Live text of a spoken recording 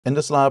In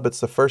this lab,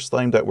 it's the first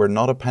time that we're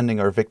not appending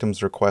our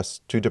victim's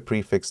request to the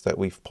prefix that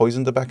we've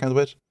poisoned the backend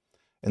with.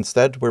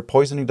 Instead, we're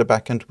poisoning the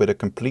backend with a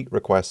complete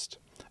request,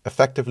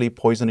 effectively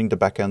poisoning the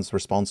backend's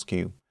response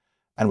queue,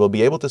 and we'll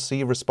be able to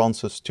see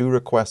responses to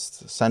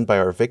requests sent by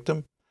our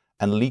victim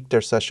and leak their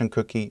session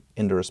cookie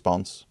in the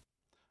response.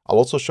 I'll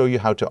also show you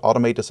how to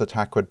automate this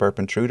attack with Burp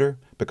Intruder,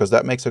 because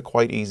that makes it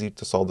quite easy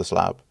to solve this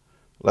lab.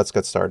 Let's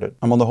get started.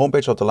 I'm on the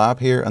homepage of the lab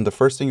here, and the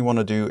first thing you want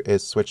to do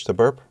is switch to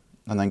Burp,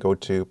 and then go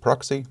to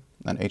Proxy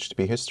and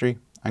H2.TE history,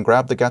 and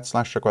grab the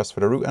get/request for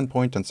the root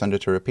endpoint and send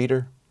it to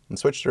repeater, and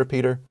switch to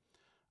repeater.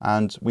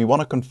 And we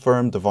want to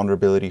confirm the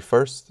vulnerability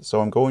first, so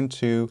I'm going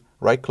to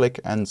right-click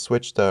and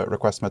switch the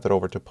request method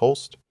over to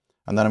post,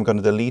 and then I'm going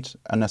to delete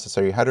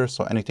unnecessary headers,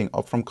 so anything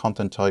up from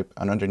content type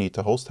and underneath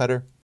the host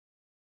header.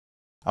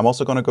 I'm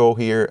also going to go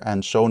here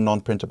and show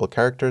non-printable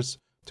characters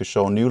to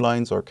show new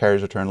lines or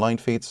carriage return line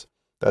feeds.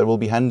 That will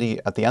be handy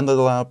at the end of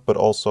the lab, but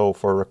also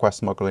for request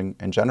smuggling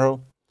in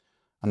general.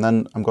 And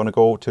then I'm going to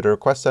go to the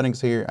request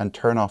settings here and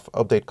turn off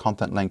update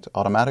content length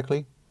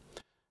automatically.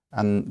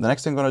 And the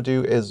next thing I'm going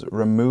to do is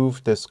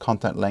remove this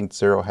content length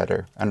 0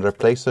 header and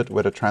replace it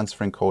with a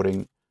transfer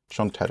encoding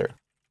chunked header.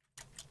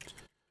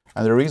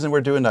 And the reason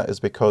we're doing that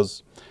is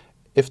because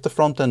if the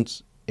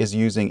frontend is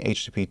using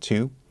HTTP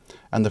 2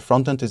 and the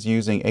frontend is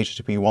using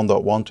HTTP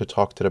 1.1 to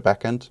talk to the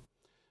backend,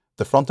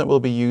 the frontend will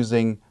be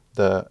using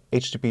the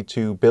HTTP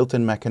 2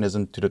 built-in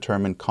mechanism to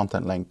determine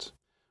content length.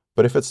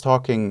 But if it's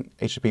talking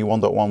HTTP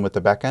 1.1 with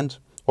the backend,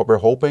 what we're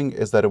hoping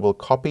is that it will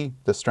copy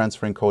this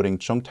transfer encoding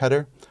chunked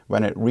header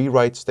when it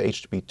rewrites the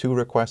HTTP 2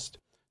 request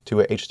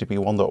to a HTTP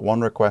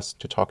 1.1 request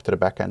to talk to the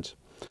backend.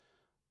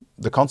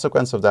 The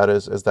consequence of that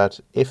is that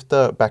if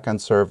the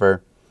backend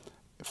server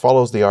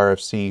follows the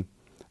RFC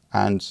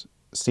and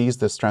sees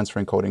this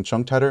transfer encoding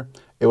chunked header,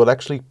 it will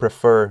actually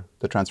prefer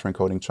the transfer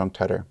encoding chunked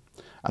header.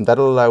 And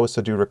that'll allow us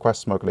to do request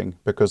smuggling,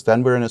 because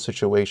then we're in a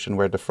situation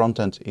where the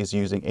frontend is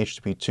using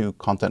HTTP 2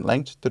 content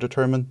length to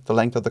determine the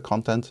length of the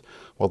content,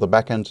 while the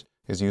backend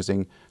is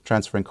using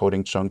transfer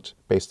encoding chunked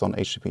based on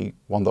HTTP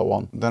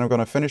 1.1. Then I'm going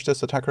to finish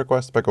this attack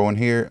request by going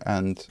here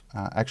and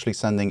actually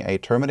sending a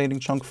terminating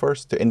chunk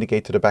first to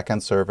indicate to the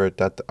backend server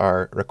that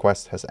our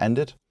request has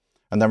ended.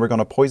 And then we're going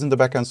to poison the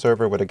backend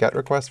server with a GET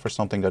request for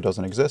something that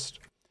doesn't exist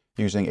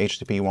using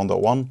HTTP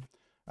 1.1.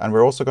 And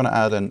we're also going to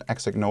add an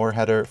xignore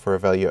header for a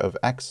value of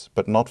x,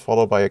 but not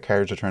followed by a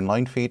carriage return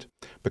line feed,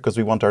 because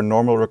we want our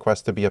normal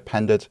request to be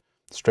appended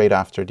straight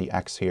after the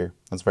x here.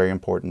 That's very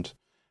important.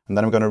 And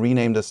then I'm going to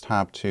rename this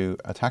tab to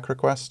attack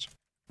request,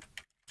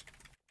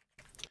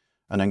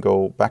 and then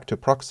go back to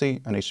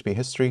proxy and HTTP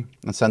history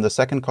and send a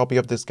second copy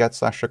of this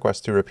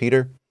get/request to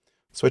repeater,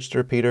 switch to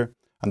repeater,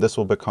 and this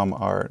will become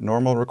our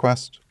normal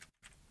request.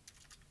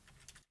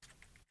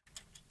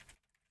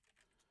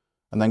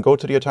 And then go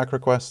to the attack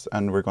request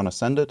and we're going to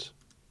send it.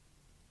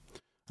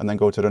 And then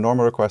go to the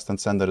normal request and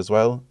send it as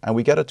well. And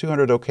we get a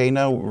 200 OK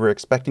now. We're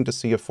expecting to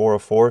see a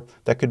 404.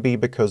 That could be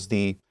because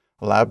the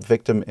lab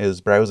victim is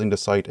browsing the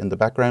site in the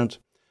background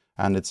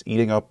and it's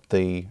eating up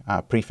the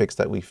prefix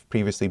that we've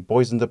previously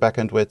poisoned the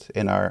backend with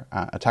in our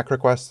attack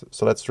request.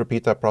 So let's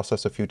repeat that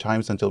process a few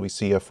times until we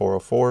see a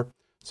 404.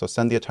 So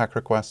send the attack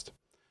request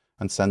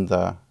and send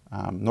the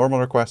normal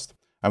request,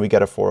 and we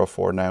get a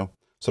 404 now.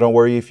 So don't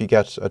worry if you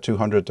get a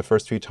 200 the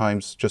first few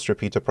times, just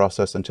repeat the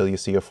process until you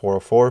see a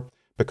 404,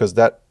 because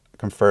that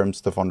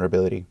confirms the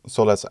vulnerability.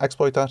 So let's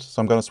exploit that.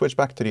 So I'm going to switch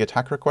back to the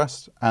attack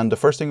request. And the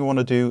first thing we want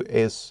to do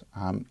is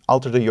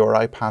alter the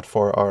URI path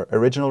for our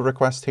original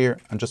request here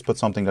and just put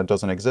something that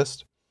doesn't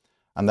exist.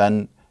 And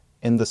then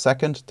in the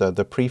second,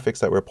 the prefix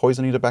that we're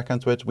poisoning the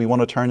backend with, we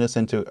want to turn this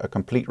into a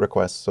complete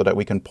request so that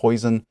we can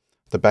poison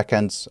the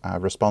backend's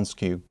response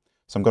queue.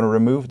 So I'm going to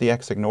remove the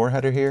xignore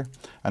header here,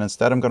 and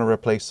instead I'm going to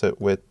replace it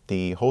with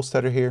the host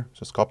header here.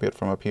 Just copy it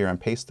from up here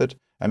and paste it,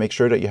 and make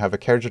sure that you have a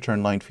carriage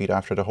return line feed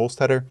after the host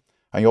header.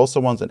 And you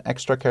also want an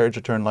extra carriage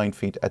return line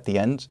feed at the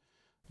end,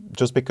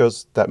 just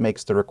because that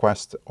makes the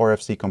request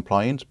RFC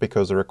compliant,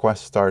 because the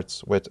request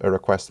starts with a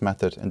request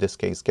method, in this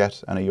case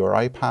get, and a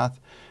URI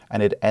path,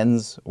 and it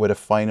ends with a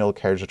final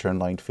carriage return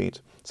line feed.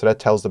 So that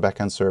tells the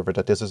backend server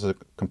that this is a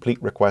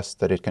complete request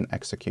that it can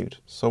execute.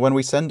 So when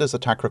we send this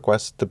attack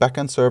request, the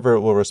backend server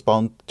will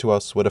respond to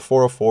us with a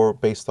 404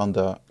 based on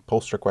the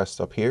post request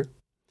up here.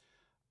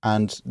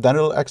 And then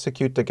it'll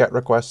execute the GET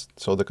request,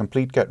 so the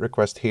complete GET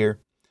request here,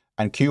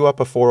 and queue up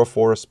a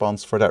 404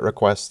 response for that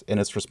request in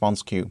its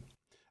response queue.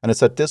 And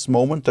it's at this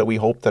moment that we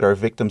hope that our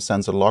victim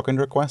sends a login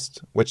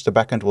request, which the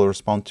backend will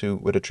respond to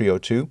with a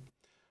 302.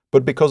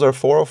 But because our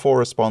 404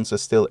 response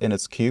is still in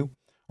its queue,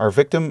 our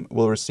victim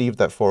will receive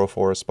that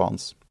 404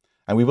 response.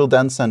 And we will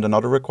then send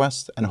another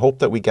request and hope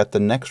that we get the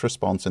next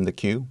response in the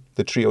queue,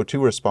 the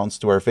 302 response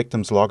to our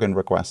victim's login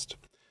request,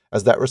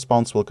 as that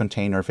response will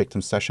contain our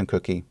victim's session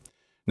cookie.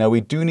 Now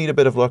we do need a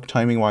bit of luck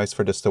timing-wise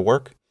for this to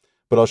work,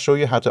 but I'll show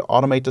you how to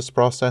automate this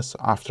process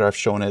after I've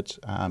shown it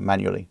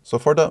manually. So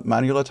for the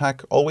manual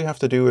attack, all we have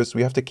to do is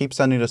we have to keep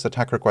sending this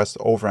attack request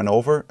over and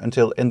over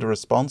until in the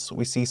response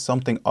we see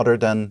something other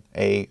than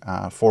a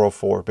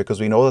 404, because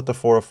we know that the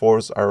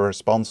 404s are a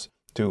response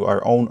to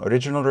our own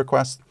original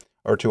request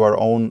or to our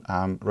own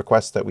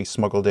request that we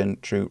smuggled in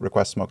through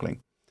request smuggling.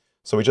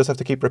 So we just have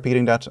to keep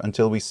repeating that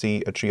until we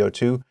see a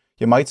 302.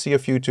 You might see a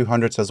few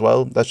 200s as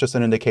well. That's just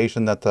an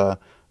indication that the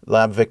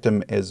lab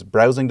victim is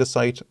browsing the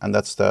site, and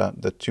that's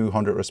the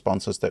 200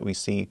 responses that we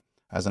see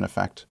as an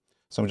effect.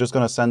 So I'm just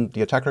going to send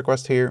the attack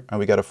request here, and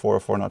we get a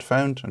 404 not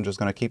found. I'm just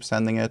going to keep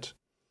sending it.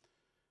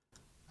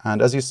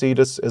 And as you see,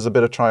 this is a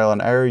bit of trial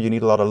and error. You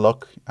need a lot of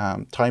luck,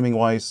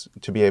 timing-wise,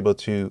 to be able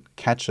to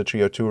catch a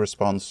 302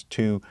 response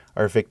to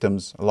our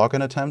victim's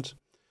login attempt.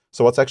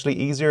 So what's actually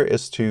easier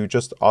is to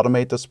just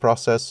automate this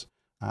process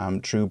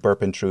through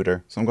Burp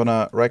Intruder. So I'm going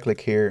to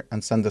right-click here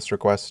and send this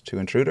request to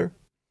Intruder,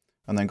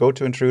 and then go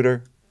to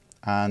Intruder.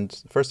 And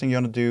the first thing you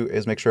want to do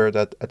is make sure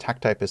that attack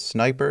type is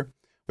Sniper.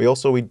 We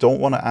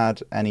don't want to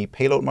add any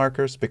payload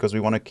markers because we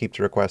want to keep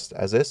the request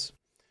as is.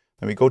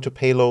 Then we go to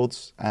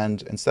payloads,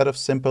 and instead of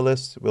simple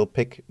list, we'll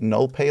pick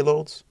null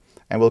payloads,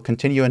 and we'll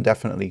continue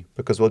indefinitely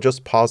because we'll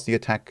just pause the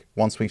attack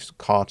once we've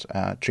caught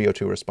a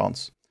 302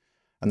 response.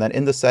 And then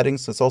in the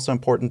settings, it's also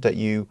important that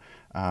you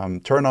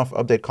turn off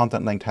update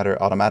content length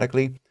header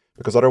automatically,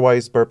 because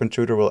otherwise Burp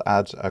Intruder will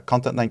add a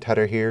content length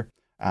header here,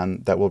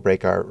 and that will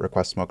break our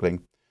request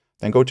smuggling.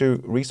 Then go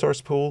to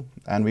resource pool,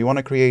 and we want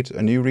to create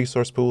a new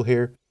resource pool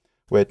here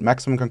with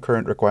maximum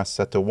concurrent requests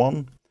set to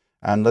 1.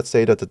 And let's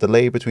say that the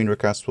delay between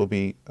requests will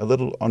be a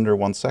little under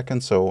 1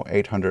 second, so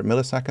 800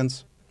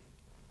 milliseconds.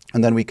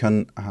 And then we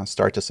can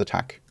start this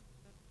attack.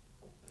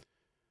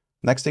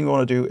 Next thing we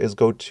want to do is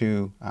go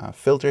to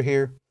filter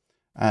here,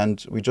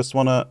 and we just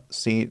want to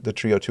see the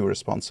 302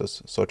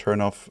 responses. So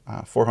turn off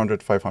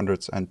 400,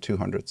 500s, and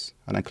 200s,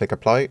 and then click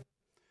apply.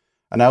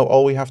 And now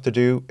all we have to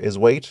do is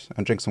wait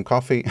and drink some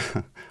coffee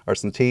or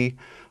some tea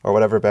or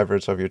whatever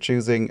beverage of your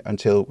choosing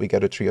until we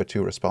get a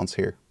 302 response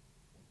here.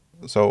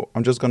 So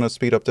I'm just going to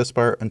speed up this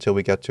part until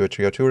we get to a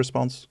 302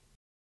 response.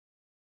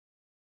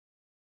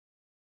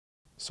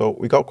 So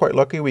we got quite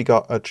lucky. We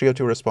got a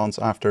 302 response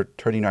after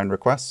 39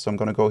 requests. So I'm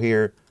going to go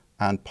here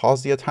and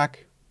pause the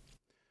attack.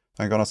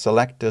 I'm going to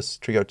select this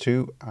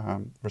 302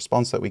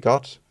 response that we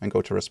got and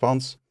go to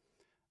response.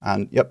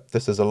 And yep,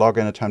 this is a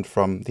login attempt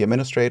from the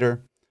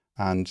administrator.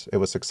 And it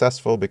was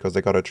successful because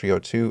they got a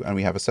 302, and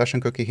we have a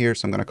session cookie here.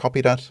 So I'm going to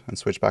copy that and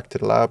switch back to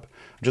the lab.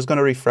 I'm just going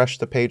to refresh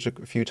the page a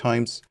few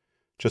times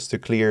just to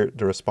clear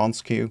the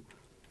response queue,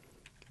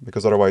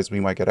 because otherwise we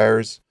might get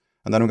errors.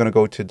 And then I'm going to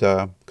go to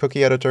the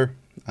cookie editor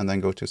and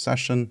then go to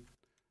session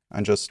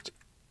and just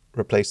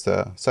replace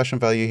the session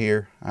value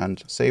here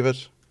and save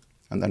it,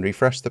 and then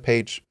refresh the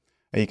page.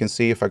 And you can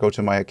see if I go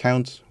to my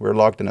account, we're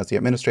logged in as the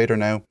administrator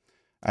now,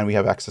 and we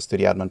have access to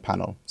the admin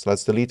panel. So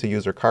let's delete the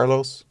user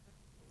Carlos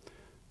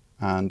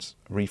and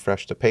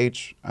refresh the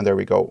page. And there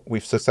we go.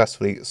 We've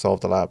successfully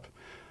solved the lab.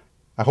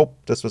 I hope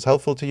this was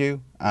helpful to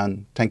you,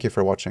 and thank you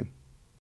for watching.